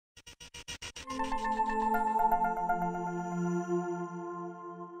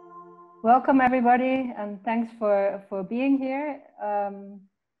Welcome everybody, and thanks for being here.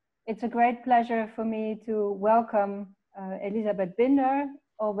 It's a great pleasure for me to welcome Elisabeth Binder,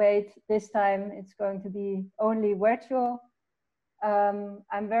 albeit this time it's going to be only virtual.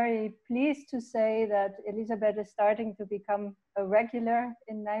 I'm very pleased to say that Elisabeth is starting to become a regular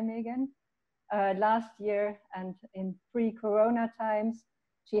in Nijmegen. Last year and in pre-corona times,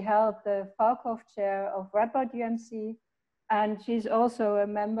 she held the Falkhoff Chair of Radboud UMC, and she's also a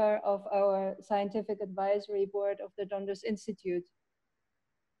member of our Scientific Advisory Board of the Donders Institute.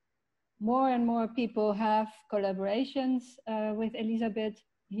 More and more people have collaborations with Elisabeth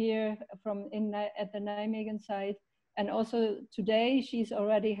here at the Nijmegen site. And also today, she's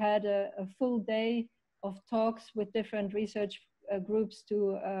already had a full day of talks with different research groups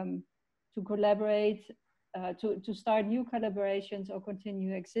to collaborate, to start new collaborations or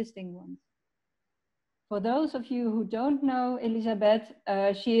continue existing ones. For those of you who don't know Elisabeth,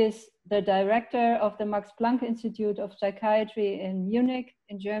 she is the director of the Max Planck Institute of Psychiatry in Munich,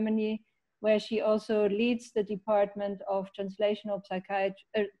 in Germany, where she also leads the Department of Translational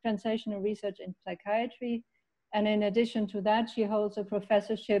Research in Psychiatry. And in addition to that, she holds a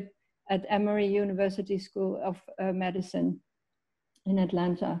professorship at Emory University School of Medicine in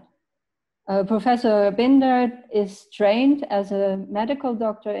Atlanta. Professor Binder is trained as a medical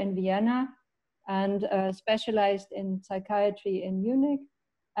doctor in Vienna and specialized in psychiatry in Munich.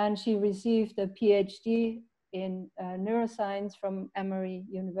 And she received a PhD in neuroscience from Emory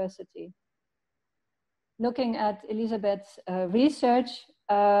University. Looking at Elisabeth's research,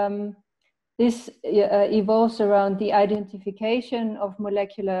 this evolves around the identification of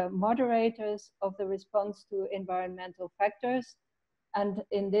molecular moderators of the response to environmental factors. And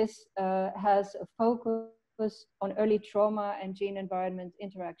in this has a focus on early trauma and gene-environment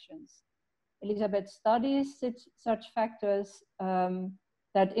interactions. Elisabeth studies such factors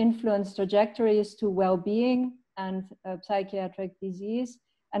that influence trajectories to well-being and psychiatric disease,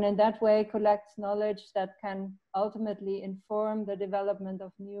 and in that way collects knowledge that can ultimately inform the development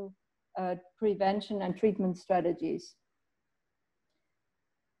of new prevention and treatment strategies.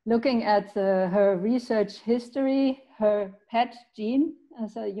 Looking at her research history, her pet gene,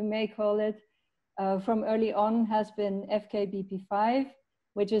 as you may call it, from early on has been FKBP5,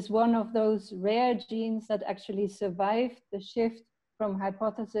 which is one of those rare genes that actually survived the shift from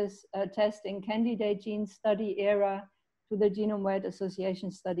hypothesis testing candidate gene study era to the genome-wide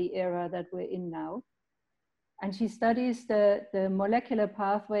association study era that we're in now. And she studies the molecular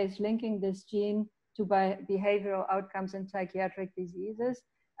pathways linking this gene to behavioral outcomes in psychiatric diseases.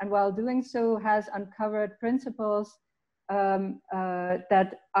 And while doing so, has uncovered principles that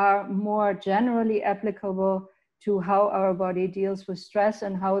are more generally applicable to how our body deals with stress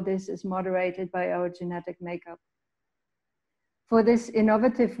and how this is moderated by our genetic makeup. For this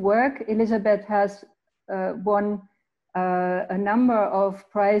innovative work, Elisabeth has won a number of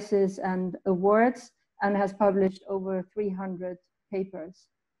prizes and awards and has published over 300 papers.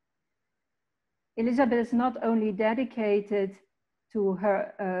 Elisabeth is not only dedicated to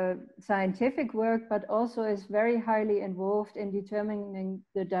her scientific work, but also is very highly involved in determining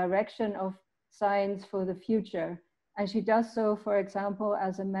the direction of science for the future. And she does so, for example,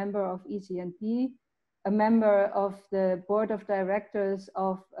 as a member of ECNP, a member of the board of directors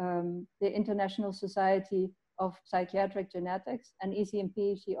of the International Society of Psychiatric Genetics, and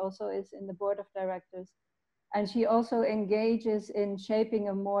ECNP, she also is in the board of directors. And she also engages in shaping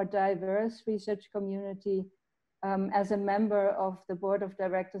a more diverse research community as a member of the board of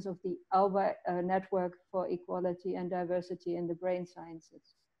directors of the ALBA Network for Equality and Diversity in the Brain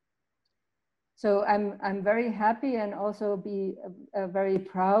Sciences. So I'm very happy and also very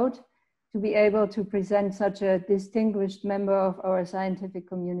proud to be able to present such a distinguished member of our scientific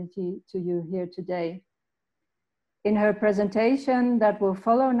community to you here today. In her presentation that will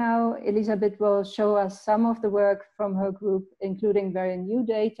follow now, Elisabeth will show us some of the work from her group, including very new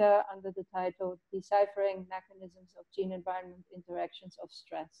data under the title Deciphering Mechanisms of Gene-Environment Interactions of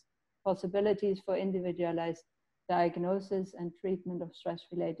Stress, Possibilities for Individualized Diagnosis and Treatment of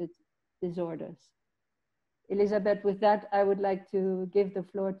Stress-Related Disorders. Elisabeth, with that, I would like to give the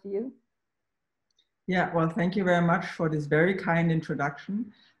floor to you. Yeah, well, thank you very much for this very kind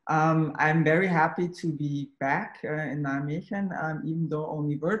introduction. I'm very happy to be back in Nijmegen, even though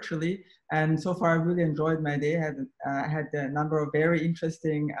only virtually. And so far, I really enjoyed my day. I had a number of very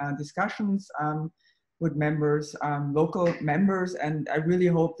interesting discussions with members, local members, and I really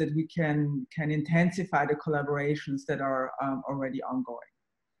hope that we can intensify the collaborations that are already ongoing.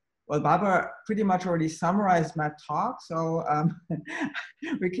 Well, Barbara pretty much already summarized my talk, so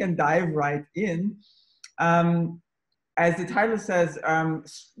we can dive right in. as the title says,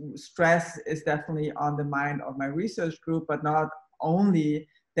 stress is definitely on the mind of my research group, but not only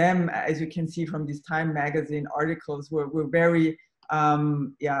them. As you can see from these Time magazine articles, we're very,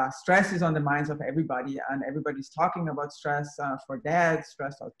 stress is on the minds of everybody, and everybody's talking about stress for dads,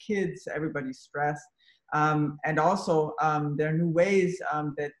 stressed out kids, everybody's stressed. And also, there are new ways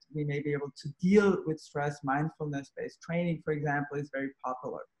that we may be able to deal with stress. Mindfulness-based training, for example, is very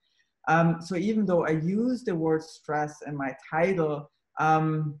popular. So even though I use the word stress in my title,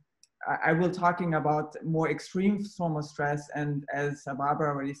 I will talking about more extreme form of stress. And as Barbara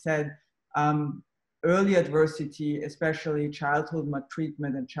already said, early adversity, especially childhood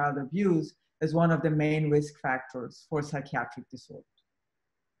maltreatment and child abuse, is one of the main risk factors for psychiatric disorders.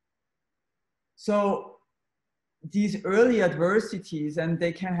 So these early adversities, and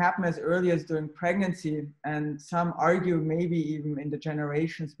they can happen as early as during pregnancy, and some argue maybe even in the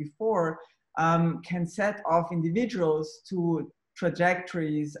generations before, can set off individuals to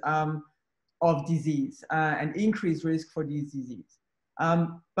trajectories of disease and increased risk for these diseases.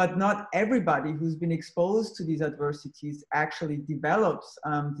 But not everybody who's been exposed to these adversities actually develops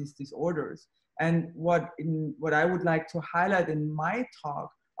these disorders. And what I would like to highlight in my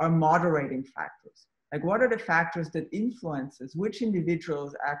talk are moderating factors. Like, what are the factors that influences which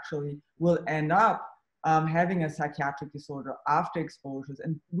individuals actually will end up having a psychiatric disorder after exposures,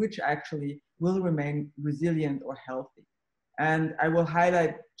 and which actually will remain resilient or healthy. And I will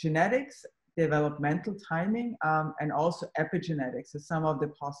highlight genetics, developmental timing, and also epigenetics as some of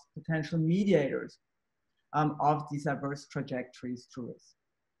the potential mediators of these adverse trajectories to risk.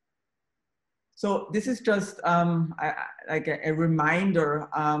 So this is just like a reminder,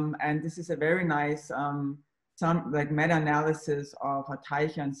 and this is a very nice meta-analysis of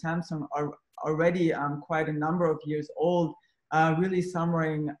Teicher and Samson, are already quite a number of years old, really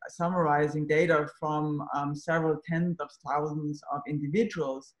summarizing data from several tens of thousands of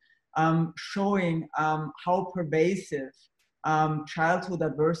individuals, showing how pervasive childhood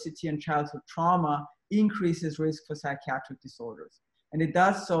adversity and childhood trauma increases risk for psychiatric disorders. And it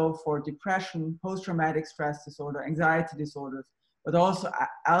does so for depression, post-traumatic stress disorder, anxiety disorders, but also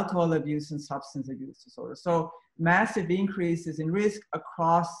alcohol abuse and substance abuse disorders. So massive increases in risk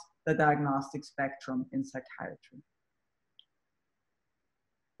across the diagnostic spectrum in psychiatry.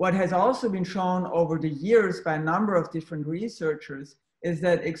 What has also been shown over the years by a number of different researchers is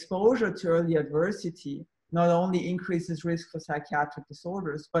that exposure to early adversity not only increases risk for psychiatric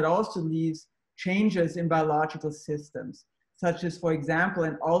disorders, but also leaves changes in biological systems, such as, for example,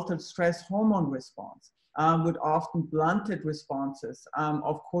 an altered stress hormone response, with often blunted responses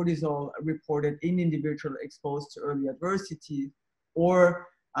of cortisol reported in individuals exposed to early adversity, or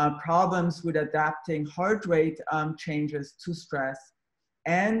problems with adapting heart rate changes to stress,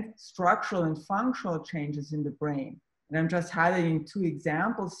 and structural and functional changes in the brain. And I'm just highlighting two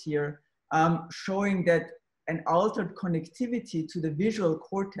examples here, showing that an altered connectivity to the visual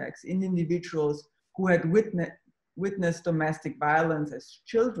cortex in individuals who had witnessed domestic violence as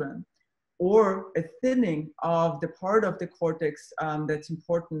children, or a thinning of the part of the cortex that's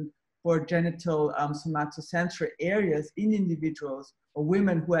important for genital somatosensory areas in individuals or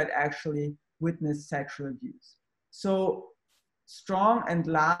women who had actually witnessed sexual abuse. So strong and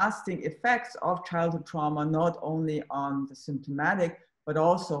lasting effects of childhood trauma, not only on the symptomatic, but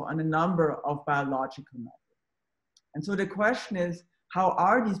also on a number of biological methods. And so the question is, how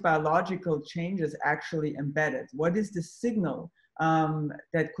are these biological changes actually embedded? What is the signal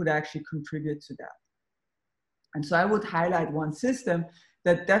that could actually contribute to that? And so I would highlight one system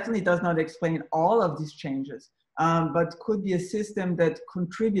that definitely does not explain all of these changes, but could be a system that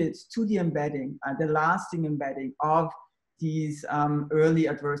contributes to the embedding, the lasting embedding of these early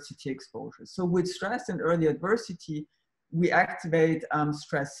adversity exposures. So with stress and early adversity, we activate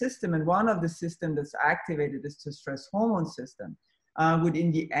stress system, and one of the systems that's activated is the stress hormone system, with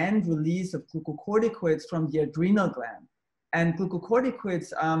in the end release of glucocorticoids from the adrenal gland. And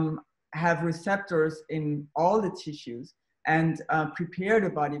glucocorticoids have receptors in all the tissues and prepare the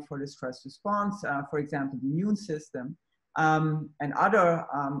body for the stress response, for example, the immune system and other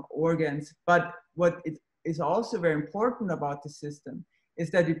organs. But what is also very important about the system is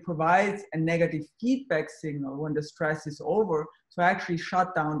that it provides a negative feedback signal when the stress is over to actually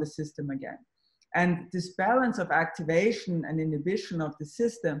shut down the system again. And this balance of activation and inhibition of the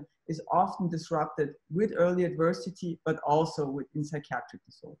system is often disrupted with early adversity, but also within psychiatric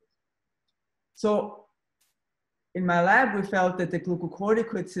disorders. So in my lab, we felt that the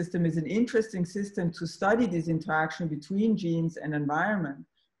glucocorticoid system is an interesting system to study this interaction between genes and environment,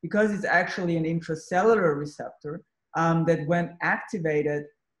 because it's actually an intracellular receptor that, when activated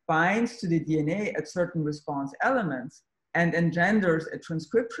binds to the DNA at certain response elements and engenders a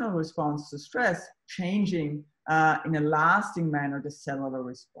transcriptional response to stress, changing in a lasting manner the cellular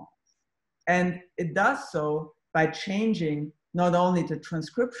response. And it does so by changing not only the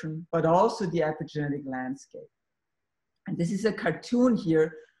transcription, but also the epigenetic landscape. And this is a cartoon here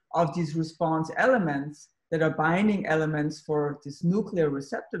of these response elements that are binding elements for this nuclear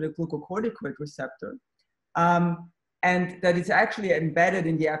receptor, the glucocorticoid receptor, and that is actually embedded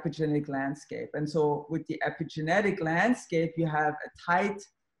in the epigenetic landscape. And so with the epigenetic landscape, you have a tight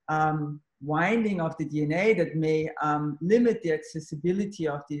winding of the DNA that may limit the accessibility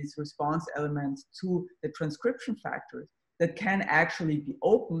of these response elements to the transcription factors that can actually be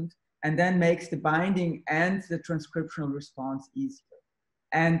opened, and then makes the binding and the transcriptional response easier.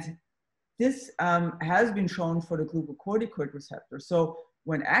 And this has been shown for the glucocorticoid receptor. So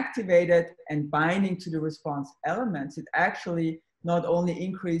when activated and binding to the response elements, it actually not only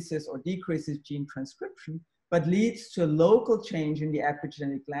increases or decreases gene transcription, but leads to a local change in the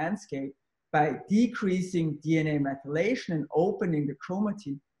epigenetic landscape by decreasing DNA methylation and opening the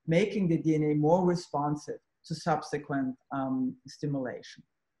chromatin, making the DNA more responsive to subsequent stimulation.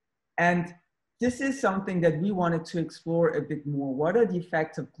 And this is something that we wanted to explore a bit more. What are the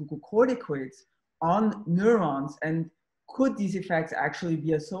effects of glucocorticoids on neurons, and could these effects actually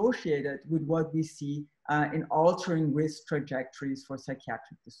be associated with what we see in altering risk trajectories for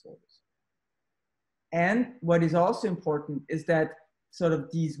psychiatric disorders? And what is also important is that sort of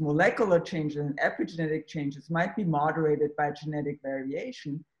these molecular changes and epigenetic changes might be moderated by genetic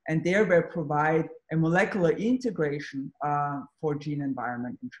variation, and thereby provide a molecular integration for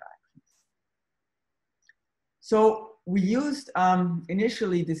gene-environment interactions. So we used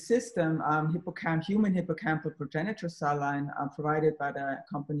initially the system, human hippocampal progenitor cell line provided by the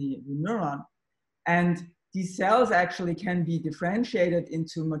company Neuron. And these cells actually can be differentiated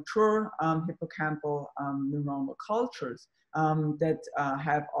into mature hippocampal neuronal cultures that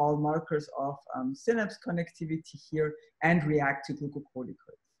have all markers of synapse connectivity here and react to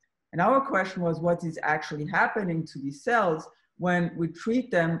glucocorticoids. And our question was, what is actually happening to these cells when we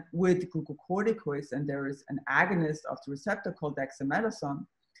treat them with glucocorticoids, and there is an agonist of the receptor called dexamethasone,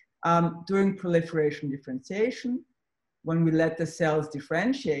 during proliferation differentiation, when we let the cells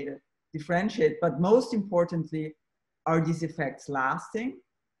differentiate, but most importantly, are these effects lasting,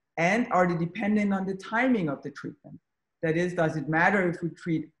 and are they dependent on the timing of the treatment? That is, does it matter if we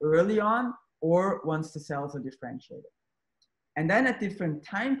treat early on or once the cells are differentiated? And then at different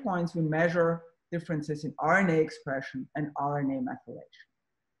time points, we measure differences in RNA expression and RNA methylation.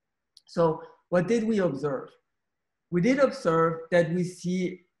 So what did we observe? We did observe that we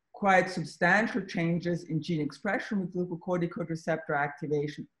see quite substantial changes in gene expression with glucocorticoid receptor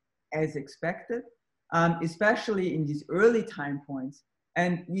activation as expected, especially in these early time points.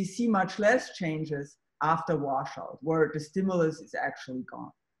 And we see much less changes after washout, where the stimulus is actually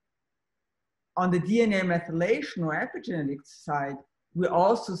gone. On the DNA methylation or epigenetic side, we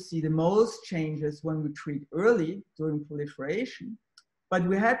also see the most changes when we treat early during proliferation. But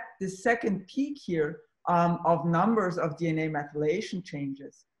we had the second peak here of numbers of DNA methylation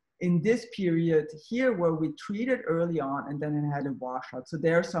changes in this period here, where we treated early on and then it had a washout. So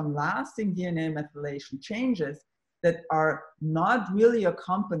there are some lasting DNA methylation changes that are not really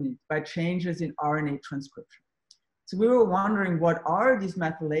accompanied by changes in RNA transcription. So we were wondering, what are these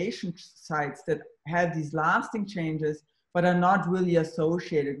methylation sites that have these lasting changes but are not really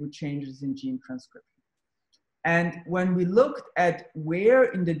associated with changes in gene transcription? And when we looked at where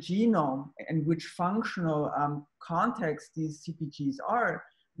in the genome and which functional context these CPGs are,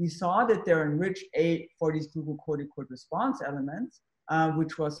 we saw that they're enriched for these glucocorticoid response elements,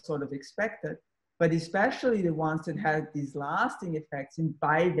 which was sort of expected, but especially the ones that had these lasting effects in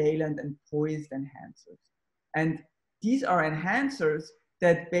bivalent and poised enhancers. And these are enhancers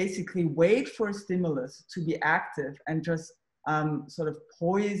that basically wait for a stimulus to be active and just sort of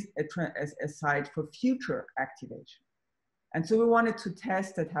poise a site for future activation. And so we wanted to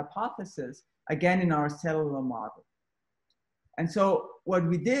test that hypothesis again in our cellular model. And so what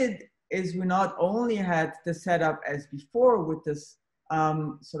we did is we not only had the setup as before with this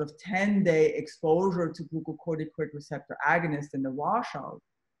sort of 10-day exposure to glucocorticoid receptor agonist in the washout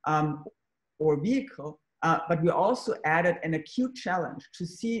or vehicle, but we also added an acute challenge to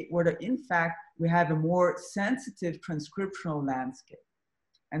see whether in fact we have a more sensitive transcriptional landscape.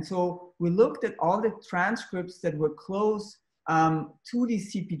 And so we looked at all the transcripts that were close to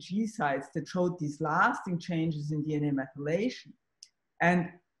these CPG sites that showed these lasting changes in DNA methylation. And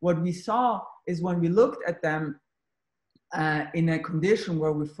what we saw is when we looked at them in a condition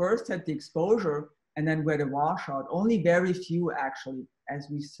where we first had the exposure and then we had a washout, only very few actually as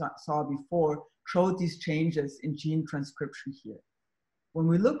we saw before, showed these changes in gene transcription here. When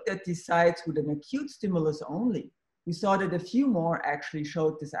we looked at these sites with an acute stimulus only, we saw that a few more actually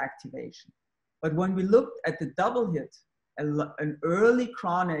showed this activation. But when we looked at the double hit, an early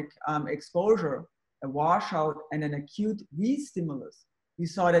chronic exposure, a washout, and an acute re-stimulus, we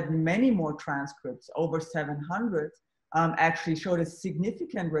saw that many more transcripts, over 700, actually showed a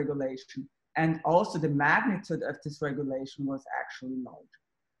significant regulation, and also the magnitude of this regulation was actually large.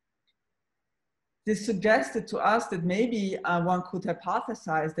 This suggested to us that maybe one could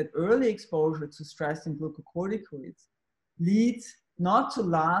hypothesize that early exposure to stress and glucocorticoids leads not to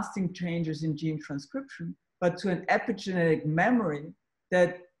lasting changes in gene transcription, but to an epigenetic memory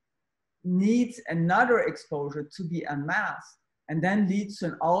that needs another exposure to be unmasked, and then leads to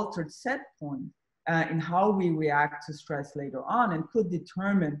an altered set point in how we react to stress later on, and could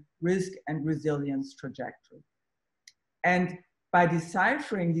determine risk and resilience trajectory. And by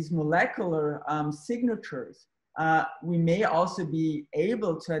deciphering these molecular signatures, we may also be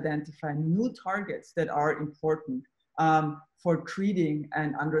able to identify new targets that are important for treating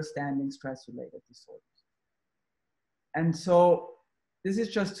and understanding stress-related disorders. And so this is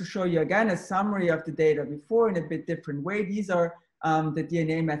just to show you again a summary of the data before in a bit different way. These are the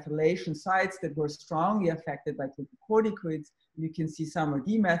DNA methylation sites that were strongly affected by glucocorticoids. You can see some are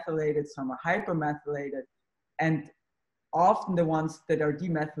demethylated, some are hypermethylated, and often the ones that are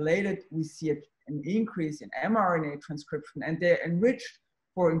demethylated, we see an increase in mRNA transcription, and they're enriched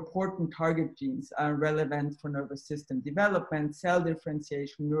for important target genes relevant for nervous system development, cell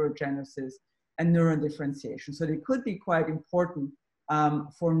differentiation, neurogenesis, and neuron differentiation. So they could be quite important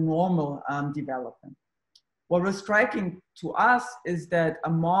for normal development. What was striking to us is that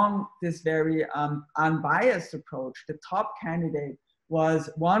among this very unbiased approach, the top candidate was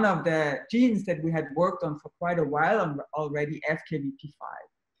one of the genes that we had worked on for quite a while already, FKBP5,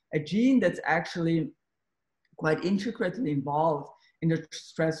 a gene that's actually quite intricately involved in the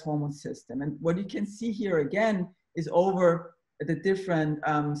stress hormone system. And what you can see here again is over the different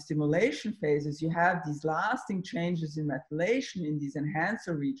stimulation phases, you have these lasting changes in methylation in these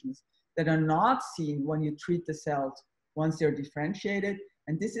enhancer regions that are not seen when you treat the cells once they're differentiated.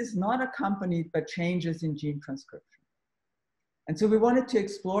 And this is not accompanied by changes in gene transcription. And so we wanted to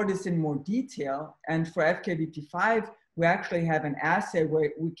explore this in more detail. And for FKBP5, we actually have an assay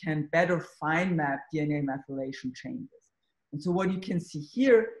where we can better fine map DNA methylation changes. And so what you can see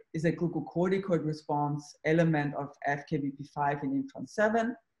here is a glucocorticoid response element of FKBP5 in intron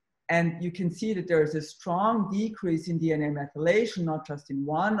 7. And you can see that there is a strong decrease in DNA methylation, not just in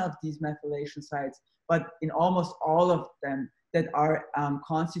one of these methylation sites, but in almost all of them that are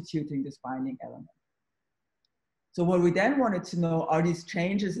constituting this binding element. So what we then wanted to know, are these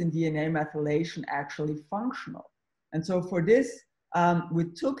changes in DNA methylation actually functional? And so for this, we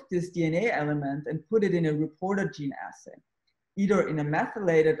took this DNA element and put it in a reporter gene assay, either in a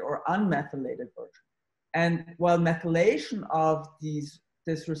methylated or unmethylated version. And while methylation of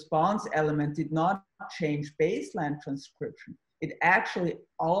this response element did not change baseline transcription, it actually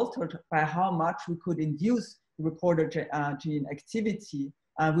altered by how much we could induce the reporter gene activity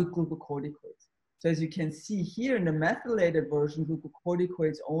with glucocorticoids. So as you can see here in the methylated version,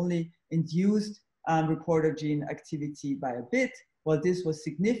 glucocorticoids only induced reporter gene activity by a bit, while this was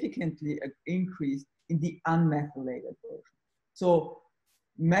significantly increased in the unmethylated version. So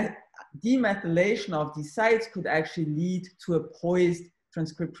demethylation of these sites could actually lead to a poised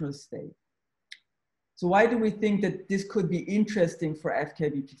transcriptional state. So why do we think that this could be interesting for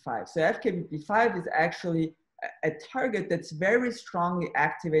FKBP5? So FKBP5 is actually a target that's very strongly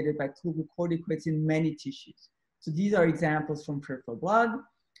activated by glucocorticoids in many tissues. So these are examples from peripheral blood,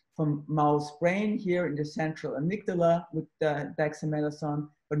 from mouse brain here in the central amygdala with the dexamethasone,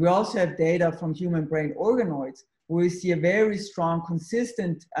 but we also have data from human brain organoids where we see a very strong,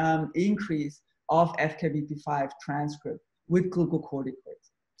 consistent increase of FKBP5 transcript with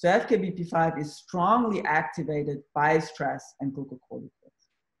glucocorticoids. So FKBP5 is strongly activated by stress and glucocorticoids.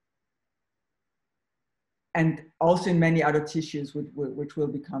 And also in many other tissues, which will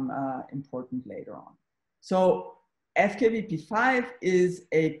become important later on. So FKBP5 is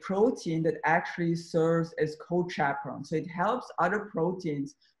a protein that actually serves as co-chaperone. So it helps other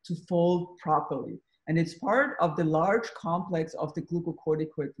proteins to fold properly. And it's part of the large complex of the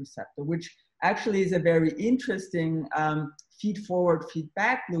glucocorticoid receptor, which actually is a very interesting feed-forward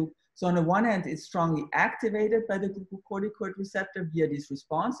feedback loop. So on the one hand, it's strongly activated by the glucocorticoid receptor via these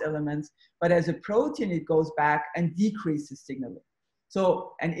response elements, but as a protein, it goes back and decreases signaling.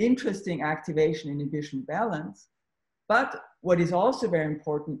 So an interesting activation inhibition balance. But what is also very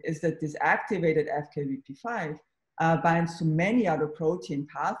important is that this activated FKBP5 binds to many other protein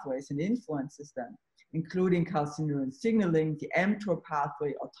pathways and influences them, including calcineurin signaling, the mTOR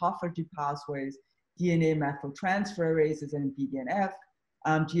pathway, autophagy pathways, DNA methyltransferases and BDNF,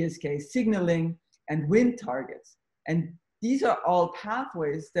 GSK signaling, and Wnt targets. And these are all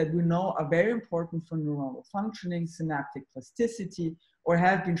pathways that we know are very important for neuronal functioning, synaptic plasticity, or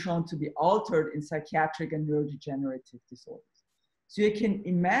have been shown to be altered in psychiatric and neurodegenerative disorders. So you can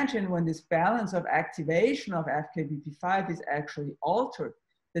imagine when this balance of activation of FKBP5 is actually altered,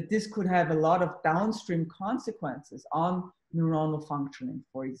 that this could have a lot of downstream consequences on neuronal functioning,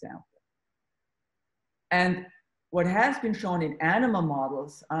 for example. And what has been shown in animal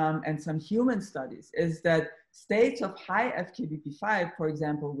models and some human studies is that states of high FKBP5, for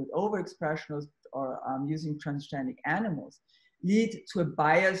example, with overexpression or using transgenic animals, lead to a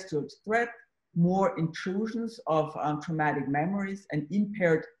bias towards threat, more intrusions of traumatic memories, and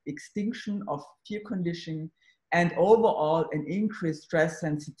impaired extinction of fear conditioning, and overall an increased stress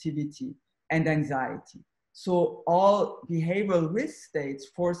sensitivity and anxiety. So all behavioral risk states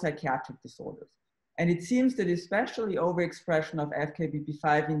for psychiatric disorders. And it seems that especially overexpression of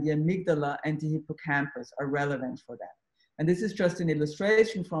FKBP5 in the amygdala and the hippocampus are relevant for that. And this is just an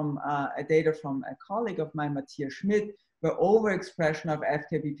illustration from data from a colleague of mine, Matthias Schmidt, where overexpression of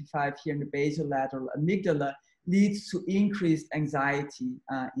FKBP5 here in the basolateral amygdala leads to increased anxiety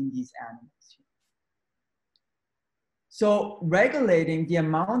in these animals. So regulating the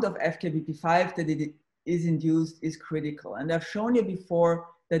amount of FKBP5 that it is induced is critical. And I've shown you before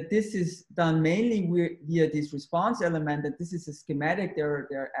that this is done mainly via this response element, that this is a schematic. There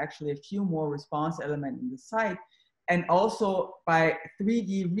are actually a few more response elements in the site, and also by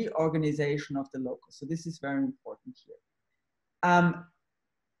 3D reorganization of the locus. So this is very important here.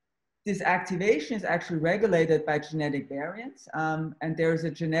 This activation is actually regulated by genetic variants, and there's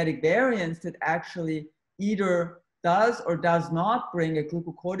a genetic variance that actually either does or does not bring a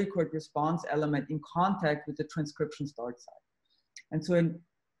glucocorticoid response element in contact with the transcription start site. And so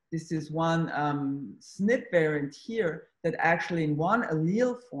this is one SNP variant here that actually in one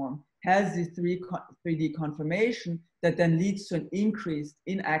allele form has this 3D conformation that then leads to an increase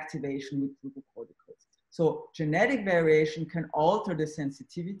in activation with glucocorticoids. So genetic variation can alter the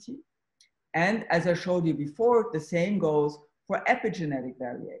sensitivity. And as I showed you before, the same goes for epigenetic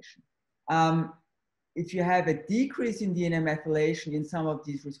variation. If you have a decrease in DNA methylation in some of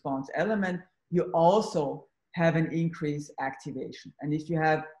these response elements, you also have an increased activation. And if you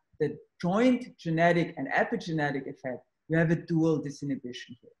have the joint genetic and epigenetic effect, you have a dual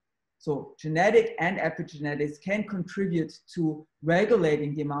disinhibition here. So genetic and epigenetics can contribute to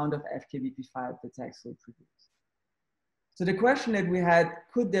regulating the amount of FKBP5 that's actually produced. So the question that we had,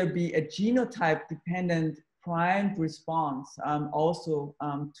 could there be a genotype dependent primed response also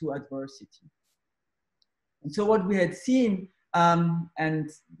to adversity? And so what we had seen, and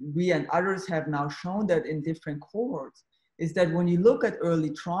we and others have now shown that in different cohorts, is that when you look at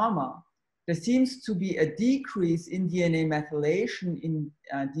early trauma, there seems to be a decrease in DNA methylation in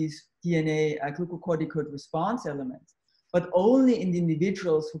these DNA glucocorticoid response elements, but only in the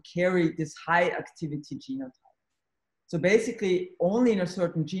individuals who carry this high activity genotype. So basically, only in a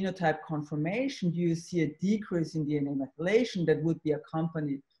certain genotype conformation do you see a decrease in DNA methylation that would be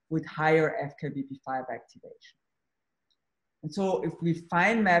accompanied with higher FKBP5 activation. And so if we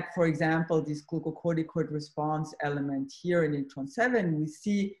fine map, for example, this glucocorticoid response element here in intron 7, we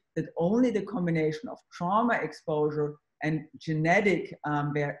see that only the combination of trauma exposure and genetic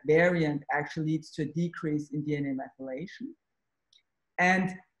variant actually leads to a decrease in DNA methylation.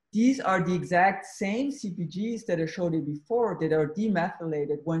 And these are the exact same CpGs that I showed you before that are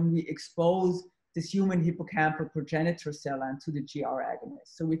demethylated when we expose this human hippocampal progenitor cell line to the GR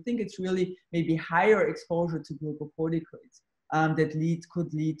agonist. So we think it's really maybe higher exposure to glucocorticoids that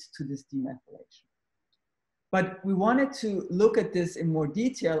could lead to this demethylation. But we wanted to look at this in more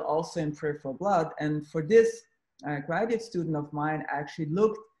detail also in peripheral blood. And for this, a graduate student of mine actually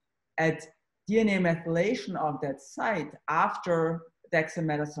looked at DNA methylation of that site after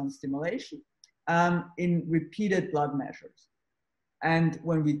dexamethasone stimulation in repeated blood measures. And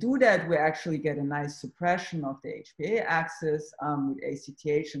when we do that, we actually get a nice suppression of the HPA axis with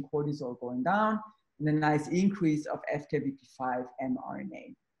ACTH and cortisol going down, and a nice increase of FKBP5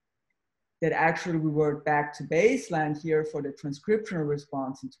 mRNA. That actually revert back to baseline here for the transcriptional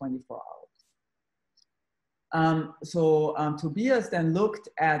response in 24 hours. Tobias then looked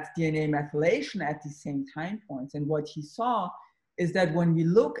at DNA methylation at the same time points, and what he saw is that when we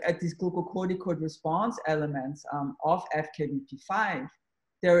look at these glucocorticoid response elements of FKBP5,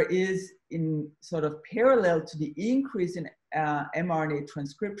 there is in sort of parallel to the increase in mRNA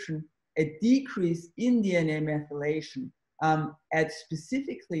transcription, a decrease in DNA methylation at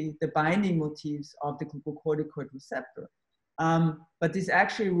specifically the binding motifs of the glucocorticoid receptor. But this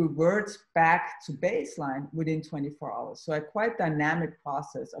actually reverts back to baseline within 24 hours. So a quite dynamic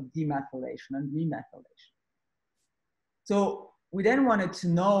process of demethylation and remethylation. So we then wanted to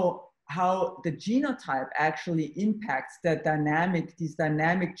know how the genotype actually impacts these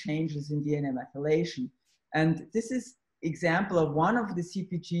dynamic changes in DNA methylation. And this is example of one of the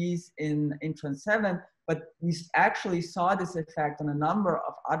CpGs in Intron 7, but we actually saw this effect on a number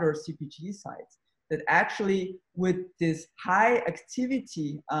of other CpG sites, that actually with this high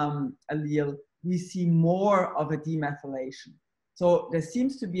activity allele, we see more of a demethylation. So there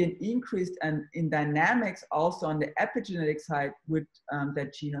seems to be an increase in dynamics also on the epigenetic side with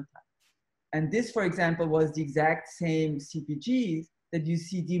that genotype. And this, for example, was the exact same CpGs that you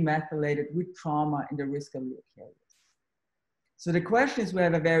see demethylated with trauma in the risk allele carriers. So the question is, we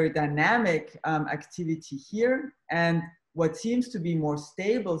have a very dynamic activity here, and what seems to be more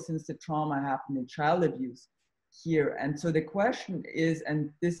stable since the trauma happened in child abuse here. And so the question is, and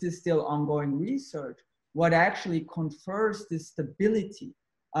this is still ongoing research, what actually confers this stability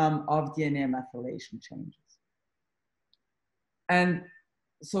of DNA methylation changes. And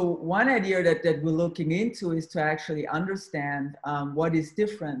so one idea that we're looking into is to actually understand what is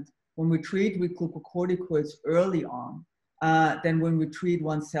different when we treat with glucocorticoids early on than when we treat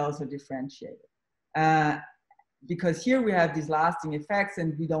once cells are differentiated. Because here we have these lasting effects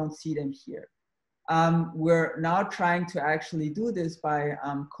and we don't see them here. We're now trying to actually do this by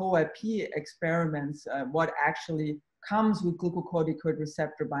co-IP experiments, what actually comes with glucocorticoid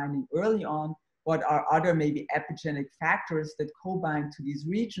receptor binding early on, what are other maybe epigenetic factors that co-bind to these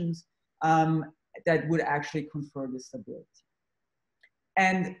regions that would actually confer the stability.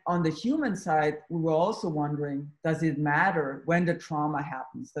 And on the human side, we were also wondering, does it matter when the trauma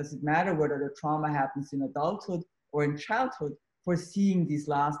happens? Does it matter whether the trauma happens in adulthood or in childhood for seeing these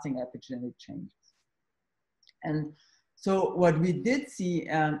lasting epigenetic changes? And so what we did see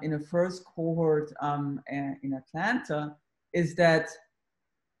in a first cohort in Atlanta is that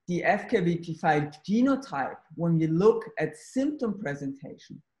the FKBP5 genotype, when we look at symptom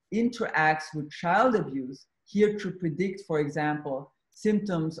presentation, interacts with child abuse, here to predict, for example,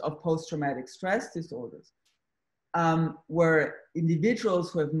 symptoms of post-traumatic stress disorders, where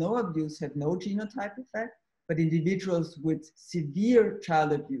individuals who have no abuse have no genotype effect, but individuals with severe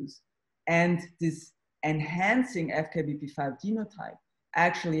child abuse and this enhancing FKBP5 genotype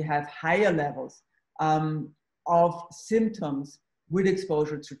actually have higher levels of symptoms with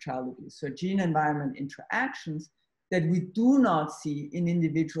exposure to child abuse. So gene-environment interactions that we do not see in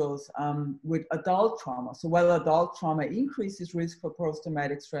individuals with adult trauma. So while adult trauma increases risk for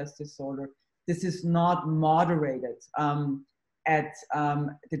post-traumatic stress disorder, this is not moderated at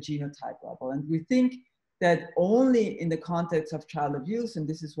the genotype level. And we think that only in the context of child abuse, and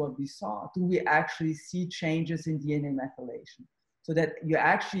this is what we saw, do we actually see changes in DNA methylation. So that you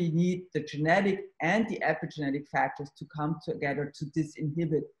actually need the genetic and the epigenetic factors to come together to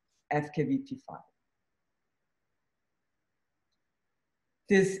disinhibit FKBP5.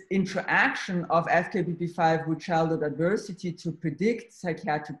 This interaction of FKBP5 with childhood adversity to predict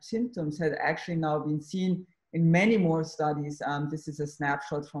psychiatric symptoms has actually now been seen in many more studies. This is a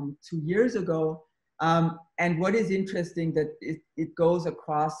snapshot from 2 years ago. And what is interesting that it goes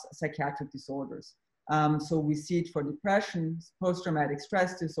across psychiatric disorders. So we see it for depression, post-traumatic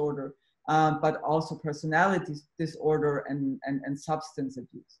stress disorder, but also personality disorder and substance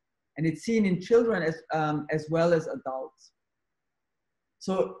abuse. And it's seen in children as well as adults.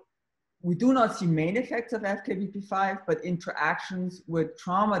 So we do not see main effects of FKBP5, but interactions with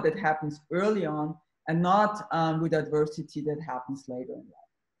trauma that happens early on and not with adversity that happens later in life.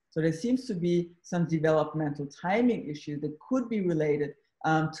 So there seems to be some developmental timing issue that could be related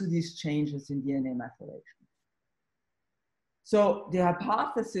to these changes in DNA methylation. So the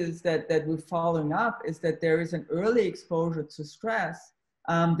hypothesis that we're following up is that there is an early exposure to stress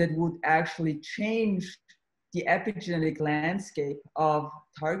that would actually change the epigenetic landscape of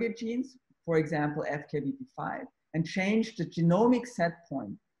target genes, for example, FKBP5, and change the genomic set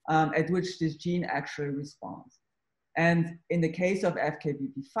point at which this gene actually responds. And in the case of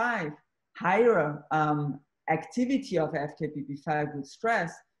FKBP5, higher activity of FKBP5 with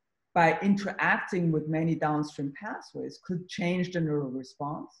stress by interacting with many downstream pathways could change the neural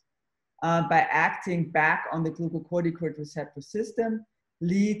response. By acting back on the glucocorticoid receptor system,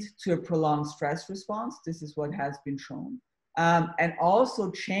 lead to a prolonged stress response. This is what has been shown. And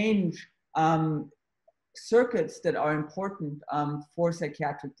also change circuits that are important for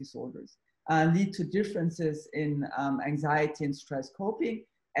psychiatric disorders, lead to differences in anxiety and stress coping,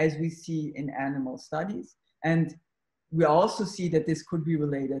 as we see in animal studies. And we also see that this could be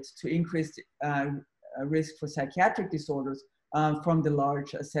related to increased risk for psychiatric disorders from the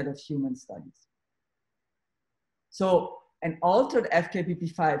large set of human studies. So an altered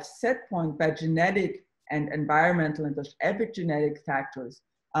FKBP5 set point by genetic and environmental and epigenetic factors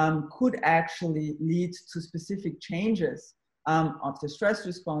could actually lead to specific changes of the stress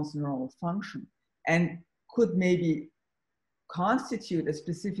response and neuronal function, and could maybe constitute a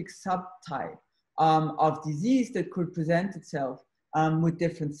specific subtype of disease that could present itself with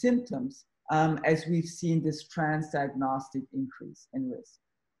different symptoms, as we've seen this transdiagnostic increase in risk.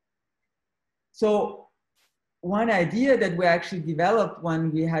 So one idea that we actually developed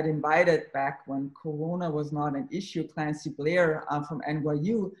when we had invited back when Corona was not an issue, Clancy Blair from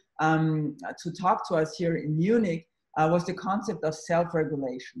NYU to talk to us here in Munich was the concept of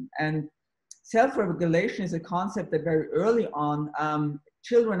self-regulation. And self-regulation is a concept that very early on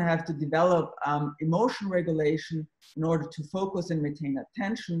children have to develop emotion regulation in order to focus and maintain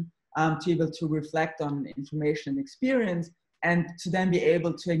attention, to be able to reflect on information and experience, and to then be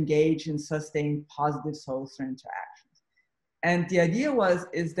able to engage in sustained positive social interactions. And the idea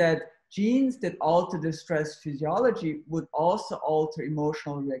is that genes that alter the stress physiology would also alter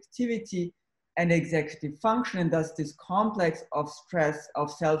emotional reactivity and executive function, and thus this complex of stress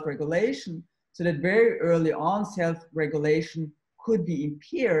of self-regulation, so that very early on self-regulation could be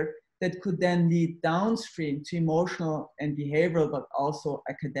impaired, that could then lead downstream to emotional and behavioral, but also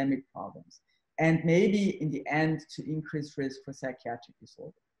academic problems, and maybe in the end to increase risk for psychiatric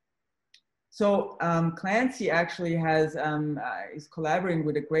disorder. So Clancy actually has, is collaborating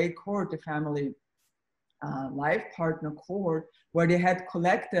with a great cohort, the Family Life Partner cohort, where they had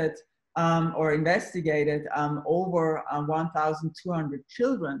collected or investigated over 1,200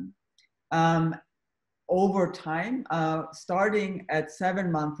 children over time, starting at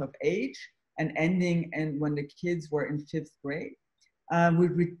 7 months of age and ending when the kids were in 5th grade.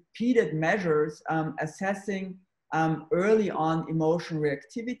 With repeated measures assessing early on emotional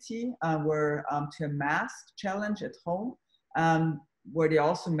reactivity, were to a mask challenge at home, where they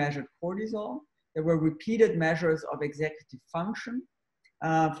also measured cortisol. There were repeated measures of executive function,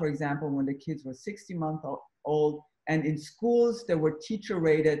 for example, when the kids were 60 months old. And in schools, there were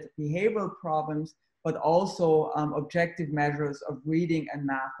teacher-rated behavioral problems, but also objective measures of reading and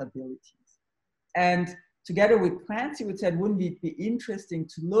math abilities. And together with Clancy, we said, wouldn't it be interesting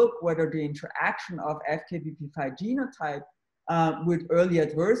to look whether the interaction of FKBP5 genotype with early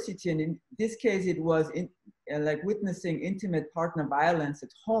adversity, and in this case, it was like witnessing intimate partner violence at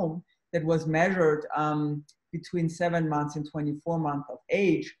home that was measured between 7 months and 24 months of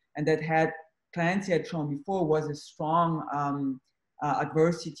age, and that Clancy had shown before was a strong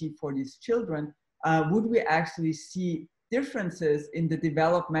adversity for these children. Would we actually see differences in the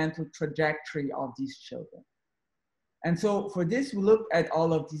developmental trajectory of these children? And so for this, we looked at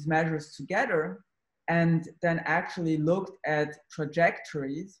all of these measures together and then actually looked at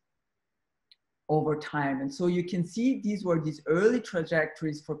trajectories over time. And so you can see these were these early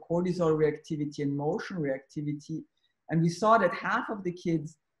trajectories for cortisol reactivity and motion reactivity. And we saw that half of the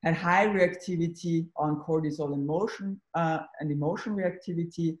kids had high reactivity on cortisol and motion and emotion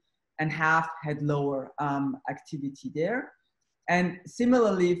reactivity, and half had lower activity there. And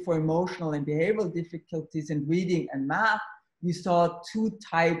similarly for emotional and behavioral difficulties in reading and math, we saw 2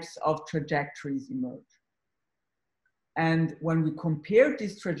 types of trajectories emerge. And when we compared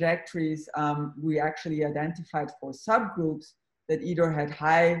these trajectories, we actually identified 4 subgroups that either had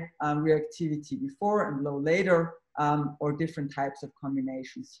high reactivity before and low later, or different types of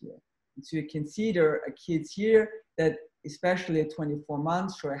combinations here. And so you can see there are kids here that, especially at 24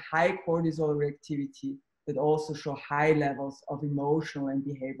 months, show a high cortisol reactivity, that also show high levels of emotional and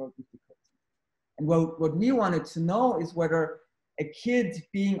behavioral difficulty. And what we wanted to know is whether a kid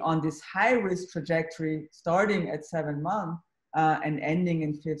being on this high risk trajectory, starting at 7 months and ending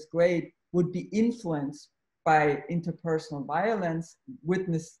in 5th grade, would be influenced by interpersonal violence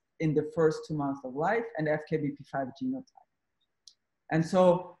witnessed in the first 2 months of life and FKBP5 genotype. And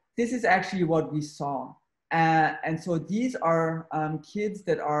so this is actually what we saw. And so these are kids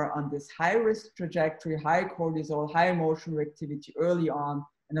that are on this high risk trajectory, high cortisol, high emotional reactivity early on,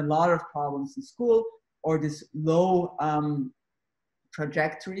 and a lot of problems in school, or this low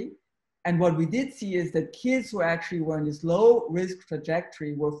trajectory. And what we did see is that kids who actually were in this low risk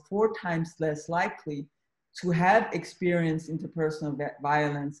trajectory were 4 times less likely to have experienced interpersonal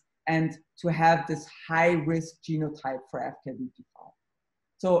violence and to have this high risk genotype for FKBP5.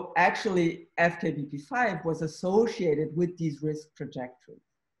 So actually FKBP5 was associated with these risk trajectories.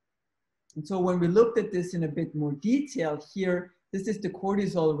 And so when we looked at this in a bit more detail here, this is the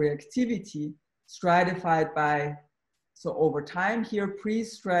cortisol reactivity stratified by, so over time here,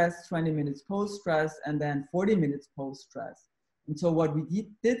 pre-stress, 20 minutes post-stress, and then 40 minutes post-stress. And so what we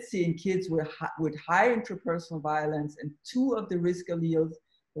did see in kids with high interpersonal violence and 2 of the risk alleles,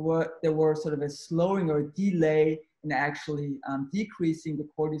 there were sort of a slowing or delay in actually decreasing the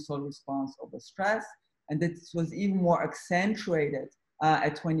cortisol response over stress. And this was even more accentuated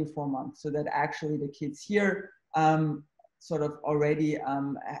at 24 months, so that actually the kids here sort of already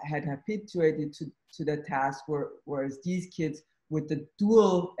had habituated to the task, whereas these kids with the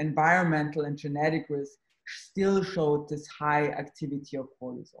dual environmental and genetic risk still showed this high activity of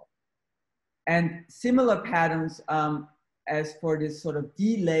cortisol. And similar patterns as for this sort of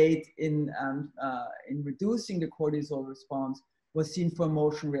delayed in reducing the cortisol response was seen for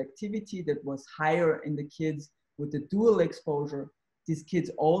emotional reactivity that was higher in the kids with the dual exposure. These kids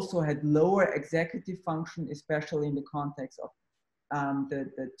also had lower executive function, especially in the context of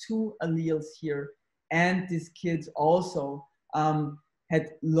the 2 alleles here. And these kids also had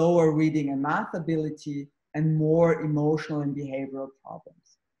lower reading and math ability and more emotional and behavioral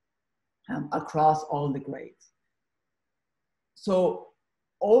problems across all the grades. So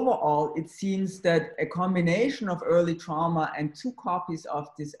overall, it seems that a combination of early trauma and 2 copies of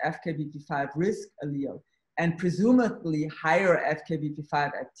this FKBP5 risk allele and presumably higher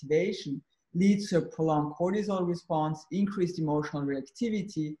FKBP5 activation leads to a prolonged cortisol response, increased emotional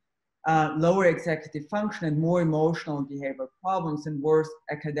reactivity, lower executive function, and more emotional and behavioral problems and worse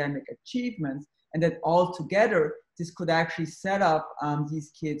academic achievements. And that altogether, this could actually set up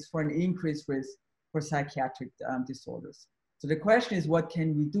these kids for an increased risk for psychiatric disorders. So the question is, what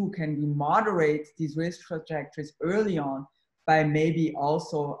can we do? Can we moderate these risk trajectories early on by maybe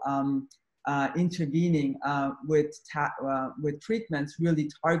also intervening with treatments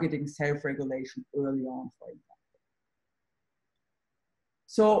really targeting self-regulation early on, for example?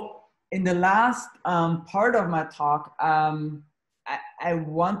 So in the last part of my talk, I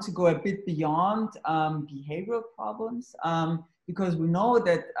want to go a bit beyond behavioral problems because we know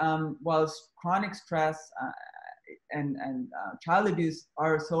that whilst chronic stress and child abuse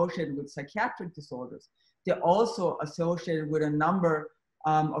are associated with psychiatric disorders, they're also associated with a number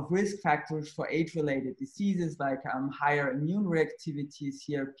of risk factors for age-related diseases like higher immune reactivity,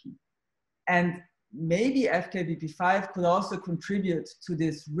 CRP. And maybe FKBP5 could also contribute to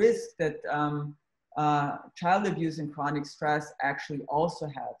this risk that child abuse and chronic stress actually also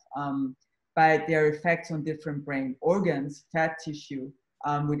have by their effects on different brain organs, fat tissue,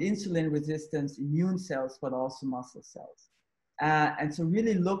 with insulin resistance, immune cells, but also muscle cells. And so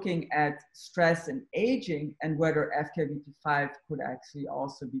really looking at stress and aging and whether FKBP5 could actually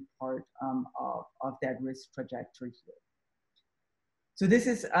also be part of that risk trajectory here. So this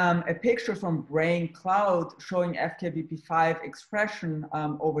is a picture from Brain Cloud showing FKBP5 expression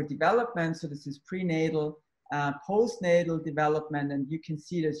over development. So this is prenatal, postnatal development. And you can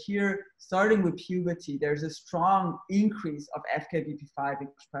see that here, starting with puberty, there's a strong increase of FKBP5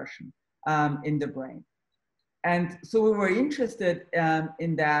 expression in the brain. And so we were interested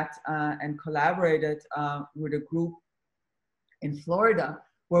in that and collaborated with a group in Florida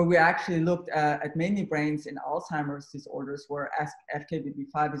where we actually looked at many brains in Alzheimer's disorders where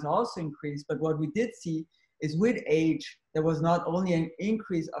FKBP5 is also increased. But what we did see is with age, there was not only an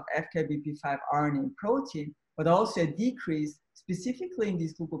increase of FKBP5 RNA and protein, but also a decrease specifically in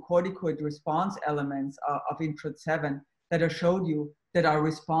these glucocorticoid response elements of INTROD7 that I showed you that are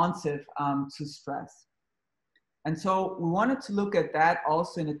responsive to stress. And so we wanted to look at that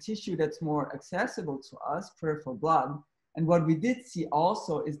also in a tissue that's more accessible to us, peripheral blood. And what we did see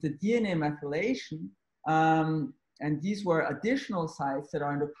also is the DNA methylation, and these were additional sites that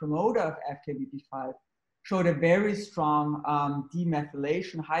are in the promoter of FKBP5, showed a very strong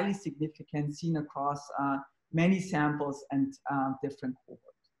demethylation, highly significant, seen across many samples and different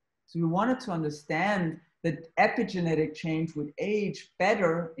cohorts. So we wanted to understand that epigenetic change with age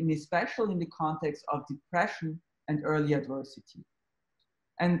better, and especially in the context of depression and early adversity.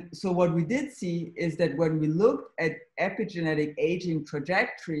 And so what we did see is that when we looked at epigenetic aging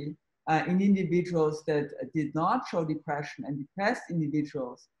trajectory in individuals that did not show depression and depressed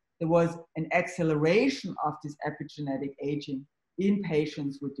individuals, there was an acceleration of this epigenetic aging in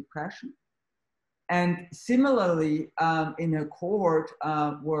patients with depression. And similarly, in a cohort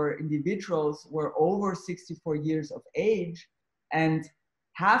where individuals were over 64 years of age and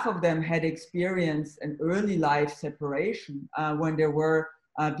half of them had experienced an early life separation when they were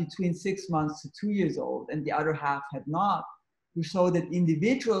between 6 months to 2 years old, and the other half had not. We show that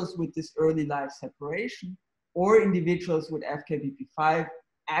individuals with this early life separation or individuals with FKBP5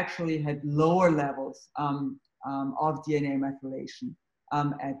 actually had lower levels of DNA methylation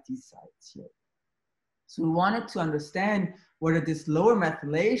at these sites here. So we wanted to understand whether this lower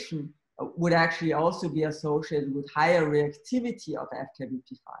methylation would actually also be associated with higher reactivity of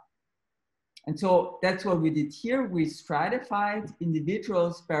FKBP5. And so that's what we did here. We stratified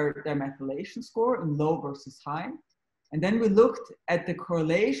individuals by their methylation score in low versus high. And then we looked at the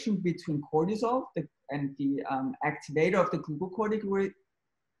correlation between cortisol and the activator of the glucocorticoid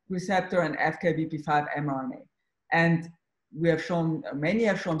receptor and FKBP5 mRNA. And we have shown, many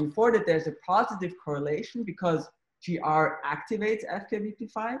have shown before, that there's a positive correlation because GR activates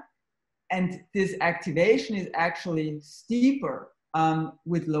FKBP5. And this activation is actually steeper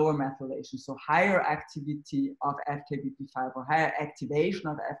with lower methylation. So higher activity of FKBP5 or higher activation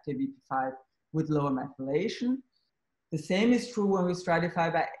of FKBP5 with lower methylation. The same is true when we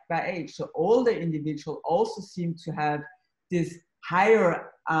stratify by age. So older individuals also seem to have this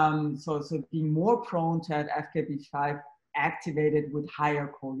higher, so being more prone to have FKBP5 activated with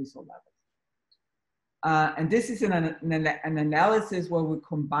higher cortisol levels. And this is an analysis where we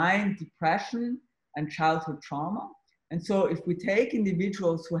combine depression and childhood trauma. And so if we take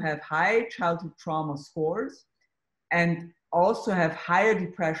individuals who have high childhood trauma scores and also have higher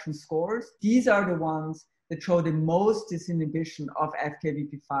depression scores, these are the ones that show the most disinhibition of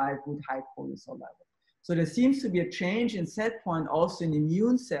FKBP5 with high cortisol level. So there seems to be a change in set point also in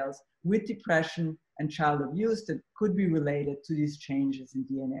immune cells with depression and child abuse that could be related to these changes in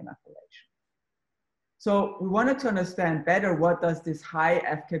DNA methylation. So we wanted to understand better what does this high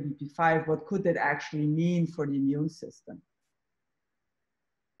FKBP5, what could that actually mean for the immune system?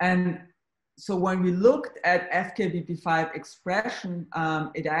 And so when we looked at FKBP5 expression,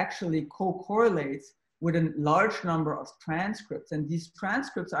 it actually co-correlates with a large number of transcripts. And these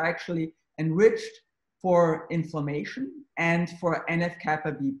transcripts are actually enriched for inflammation and for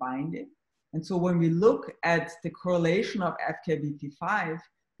NF-kappa B binding. And so when we look at the correlation of FKBP5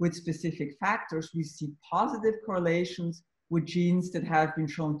 with specific factors, we see positive correlations with genes that have been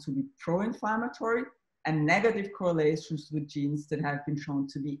shown to be pro-inflammatory and negative correlations with genes that have been shown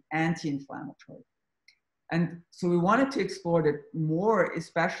to be anti-inflammatory. And so we wanted to explore that more,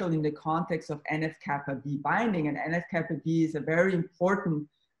 especially in the context of NF-kappa B binding. And NF-kappa B is a very important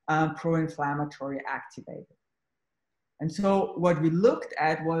pro-inflammatory activator. And so what we looked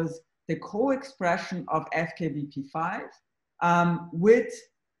at was the co-expression of FKBP5 with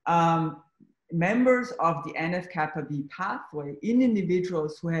members of the NF-kappa B pathway in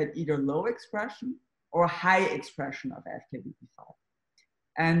individuals who had either low expression or high expression of FKBP5.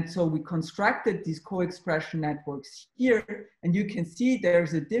 And so we constructed these co-expression networks here, and you can see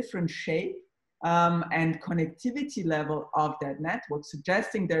there's a different shape and connectivity level of that network,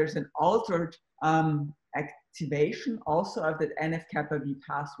 suggesting there's an altered activation also of that NF-kappa B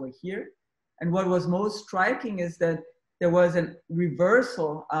pathway here. And what was most striking is that there was a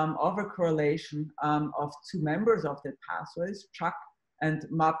reversal of a correlation of two members of that pathways, CHUK and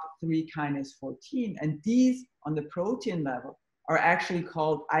MAP3 kinase 14. And these on the protein level are actually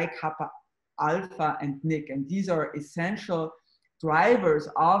called I-kappa alpha and NIC. And these are essential drivers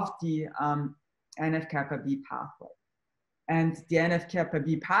of the NF-kappa B pathway. And the NF-kappa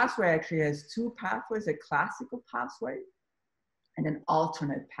B pathway actually has two pathways, a classical pathway and an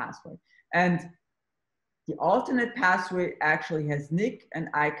alternate pathway. And the alternate pathway actually has NIC and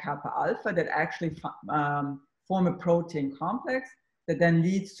I-kappa alpha that actually form a protein complex that then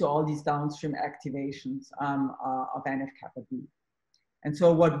leads to all these downstream activations of NF-kappa B. And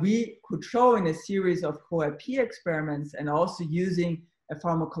so what we could show in a series of co-IP experiments and also using a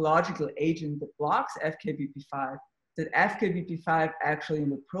pharmacological agent that blocks FKBP5, that FKBP5 actually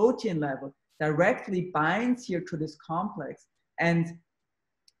in the protein level directly binds here to this complex and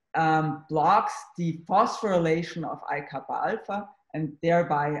blocks the phosphorylation of I-kappa alpha and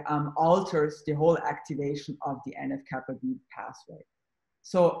thereby alters the whole activation of the NF-kappa B pathway.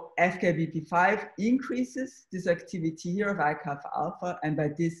 So FKBP5 increases this activity here of I-kappa alpha and by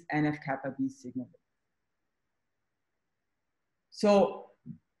this NF-kappa B signaling. So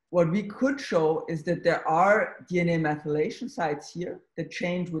what we could show is that there are DNA methylation sites here that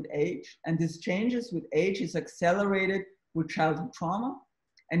change with age, and this changes with age is accelerated with childhood trauma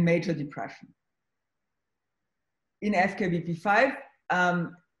and major depression. In FKBP5,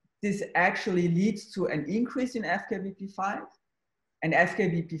 this actually leads to an increase in FKBP5, and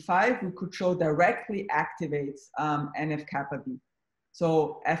FKBP5 we could show directly activates NF-kappa B.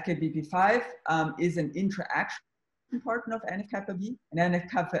 So FKBP5 is an interaction partner of NF-kappa B, and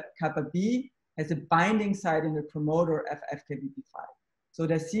NF-kappa B has a binding site in the promoter of FKBP5. So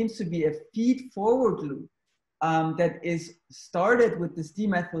there seems to be a feed-forward loop that is started with this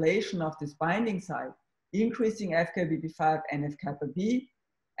demethylation of this binding site increasing FKBP5 and FKB,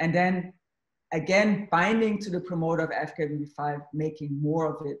 and then again binding to the promoter of FKBP5, making more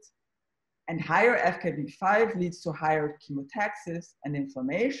of it. And higher FKBP5 leads to higher chemotaxis and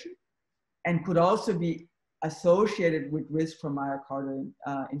inflammation, and could also be associated with risk for myocardial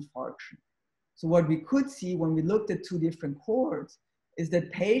infarction. So what we could see when we looked at two different cohorts is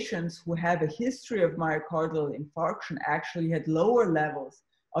that patients who have a history of myocardial infarction actually had lower levels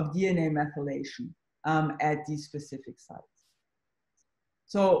of DNA methylation at these specific sites.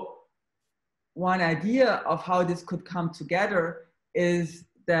 So one idea of how this could come together is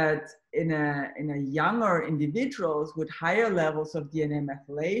that in a younger individuals with higher levels of DNA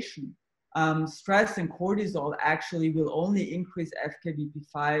methylation, stress and cortisol actually will only increase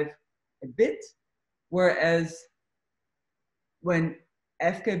FKBP5 a bit, whereas when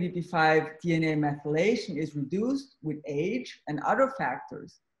FKBP5 DNA methylation is reduced with age and other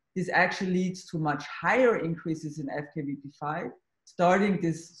factors, this actually leads to much higher increases in FKBP5, starting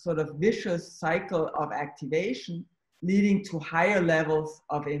this sort of vicious cycle of activation, leading to higher levels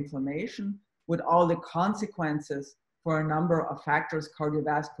of inflammation with all the consequences for a number of factors,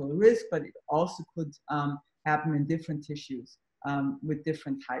 cardiovascular risk, but it also could happen in different tissues with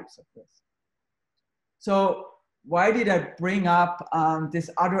different types of risk. So why did I bring up this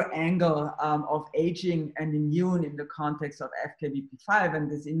other angle of aging and immune in the context of FKBP5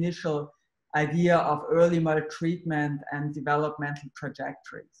 and this initial idea of early maltreatment and developmental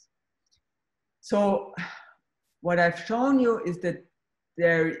trajectories? So what I've shown you is that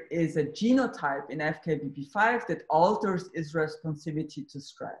there is a genotype in FKBP5 that alters its responsivity to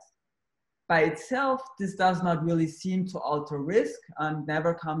stress. By itself, this does not really seem to alter risk and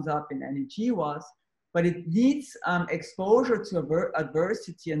never comes up in any GWAS, but it needs exposure to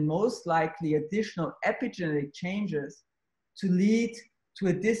adversity and most likely additional epigenetic changes to lead to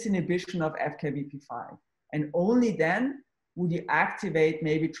a disinhibition of FKBP5. And only then would you activate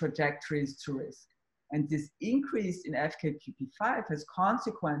maybe trajectories to risk. And this increase in FKBP5 has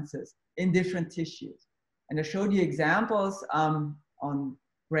consequences in different tissues. And I showed you examples on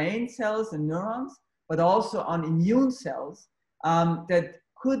brain cells and neurons, but also on immune cells that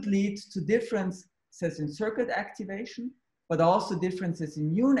could lead to differences in circuit activation, but also differences in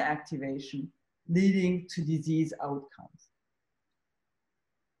immune activation, leading to disease outcomes.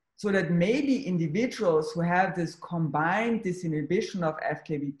 So that maybe individuals who have this combined disinhibition of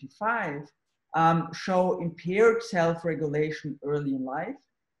FKBP5 show impaired self-regulation early in life,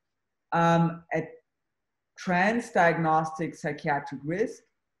 at transdiagnostic psychiatric risk,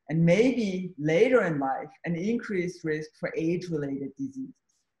 and maybe later in life, an increased risk for age-related diseases.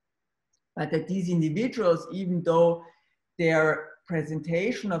 But that these individuals, even though their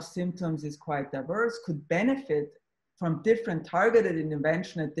presentation of symptoms is quite diverse, could benefit from different targeted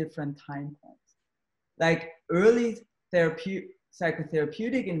intervention at different time points. Like early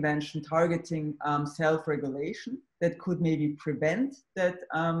psychotherapeutic intervention targeting self-regulation that could maybe prevent that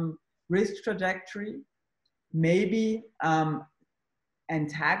risk trajectory, maybe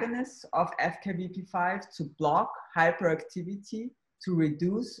antagonists of FKBP5 to block hyperactivity to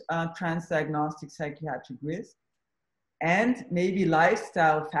reduce transdiagnostic psychiatric risk, and maybe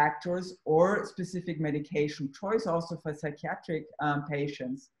lifestyle factors or specific medication choice also for psychiatric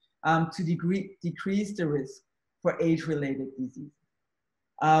patients to decrease the risk for age-related disease.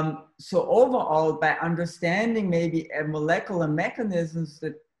 So overall, by understanding maybe a molecular mechanisms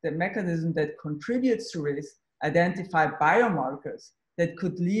that the mechanism that contributes to risk, identify biomarkers that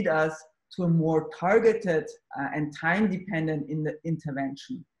could lead us to a more targeted and time-dependent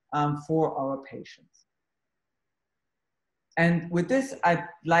intervention for our patients. And with this, I'd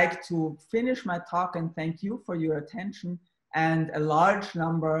like to finish my talk and thank you for your attention, and a large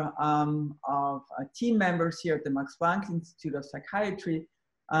number of team members here at the Max Planck Institute of Psychiatry,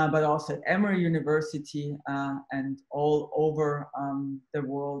 but also at Emory University and all over the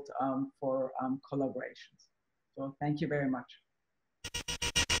world for collaborations. So thank you very much.